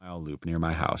loop near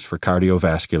my house for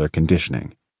cardiovascular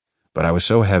conditioning, but I was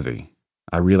so heavy,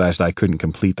 I realized I couldn't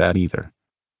complete that either.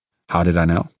 How did I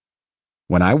know?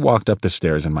 When I walked up the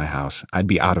stairs in my house, I'd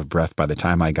be out of breath by the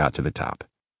time I got to the top.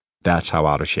 That's how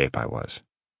out of shape I was.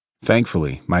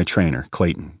 Thankfully, my trainer,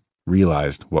 Clayton,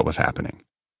 realized what was happening.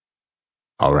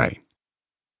 "All right,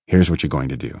 here's what you're going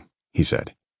to do," he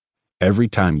said. "Every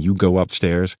time you go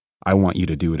upstairs, I want you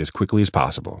to do it as quickly as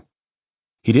possible."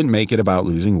 He didn't make it about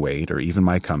losing weight or even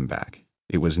my comeback.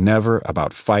 It was never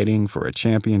about fighting for a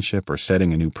championship or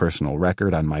setting a new personal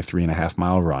record on my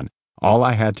 3.5-mile run. All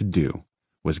I had to do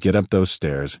was get up those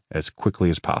stairs as quickly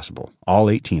as possible, all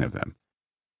 18 of them.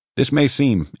 This may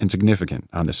seem insignificant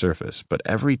on the surface, but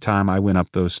every time I went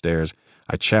up those stairs,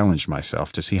 I challenged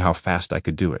myself to see how fast I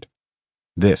could do it.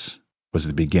 This was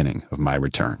the beginning of my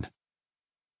return.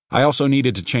 I also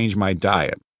needed to change my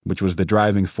diet, which was the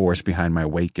driving force behind my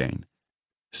weight gain.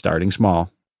 Starting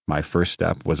small, my first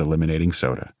step was eliminating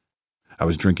soda. I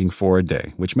was drinking 4 a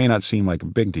day, which may not seem like a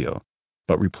big deal,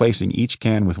 but replacing each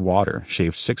can with water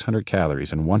shaved 600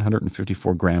 calories and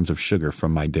 154 grams of sugar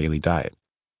from my daily diet.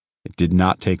 It did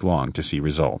not take long to see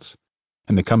results.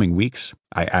 In the coming weeks,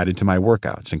 I added to my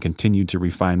workouts and continued to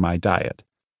refine my diet.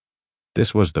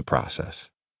 This was the process.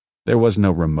 There was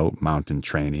no remote mountain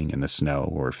training in the snow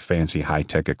or fancy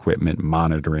high-tech equipment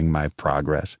monitoring my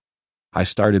progress. I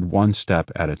started one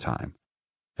step at a time.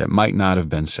 It might not have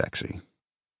been sexy,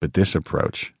 but this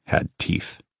approach had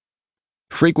teeth.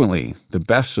 Frequently, the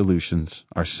best solutions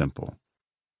are simple,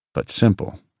 but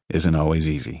simple isn't always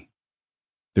easy.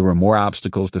 There were more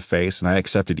obstacles to face, and I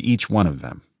accepted each one of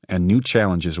them, and new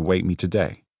challenges await me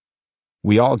today.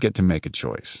 We all get to make a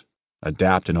choice,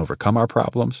 adapt and overcome our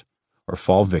problems, or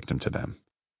fall victim to them.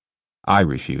 I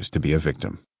refuse to be a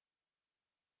victim.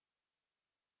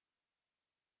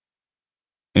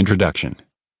 Introduction.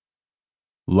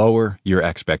 Lower your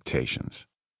expectations.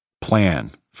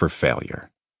 Plan for failure.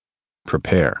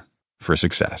 Prepare for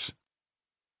success.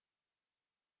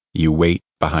 You wait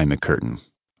behind the curtain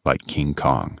like King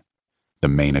Kong, the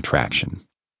main attraction.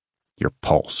 Your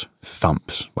pulse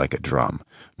thumps like a drum,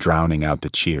 drowning out the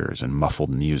cheers and muffled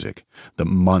music. The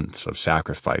months of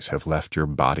sacrifice have left your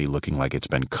body looking like it's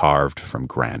been carved from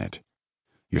granite.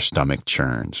 Your stomach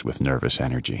churns with nervous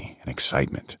energy and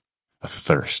excitement, a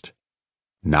thirst,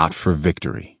 not for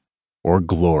victory or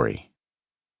glory,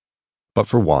 but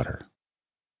for water.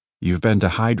 You've been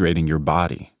dehydrating your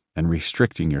body and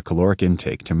restricting your caloric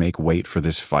intake to make weight for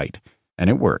this fight, and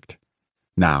it worked.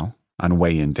 Now, on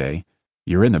weigh-in day,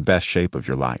 you're in the best shape of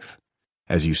your life.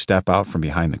 As you step out from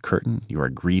behind the curtain, you are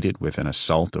greeted with an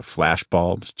assault of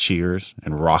flashbulbs, cheers,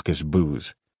 and raucous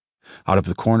boos. Out of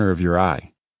the corner of your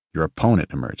eye, your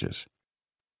opponent emerges.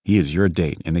 He is your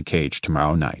date in the cage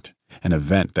tomorrow night, an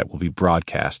event that will be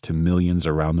broadcast to millions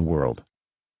around the world.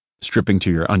 Stripping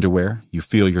to your underwear, you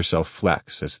feel yourself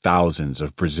flex as thousands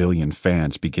of Brazilian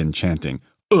fans begin chanting,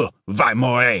 vai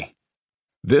morrer!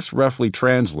 This roughly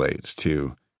translates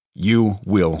to, "You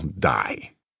will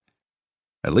die."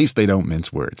 At least they don't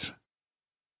mince words.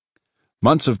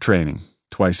 Months of training,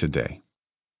 twice a day.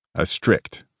 A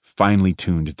strict, finely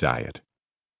tuned diet.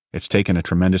 It's taken a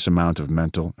tremendous amount of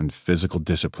mental and physical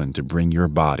discipline to bring your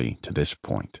body to this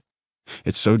point.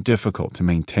 It's so difficult to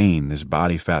maintain this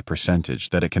body fat percentage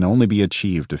that it can only be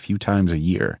achieved a few times a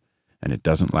year, and it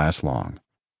doesn't last long.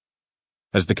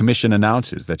 As the commission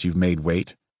announces that you've made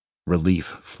weight,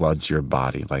 relief floods your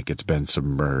body like it's been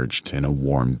submerged in a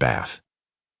warm bath.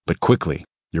 But quickly,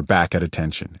 you're back at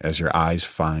attention as your eyes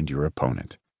find your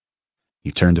opponent.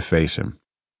 You turn to face him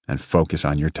and focus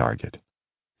on your target.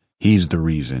 He's the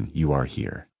reason you are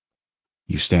here.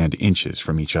 You stand inches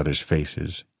from each other's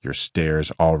faces, your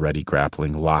stares already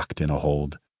grappling, locked in a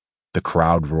hold. The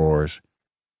crowd roars.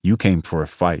 You came for a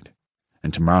fight,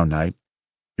 and tomorrow night,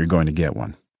 you're going to get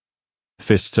one.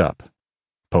 Fists up.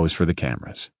 Pose for the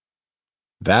cameras.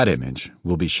 That image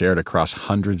will be shared across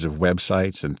hundreds of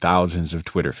websites and thousands of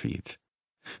Twitter feeds.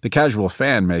 The casual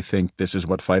fan may think this is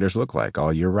what fighters look like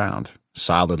all year round,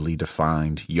 solidly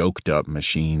defined, yoked-up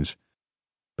machines.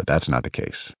 But that's not the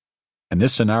case. And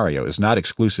this scenario is not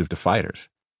exclusive to fighters.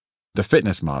 The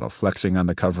fitness model flexing on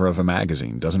the cover of a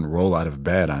magazine doesn't roll out of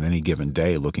bed on any given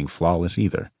day looking flawless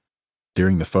either.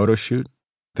 During the photo shoot,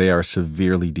 they are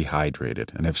severely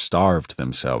dehydrated and have starved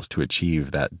themselves to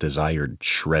achieve that desired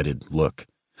shredded look.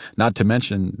 Not to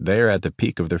mention, they're at the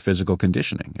peak of their physical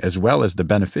conditioning, as well as the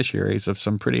beneficiaries of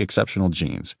some pretty exceptional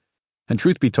genes. And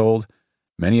truth be told,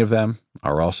 many of them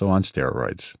are also on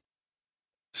steroids.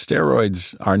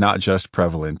 Steroids are not just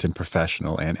prevalent in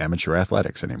professional and amateur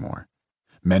athletics anymore.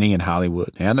 Many in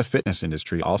Hollywood and the fitness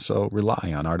industry also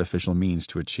rely on artificial means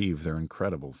to achieve their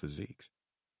incredible physiques.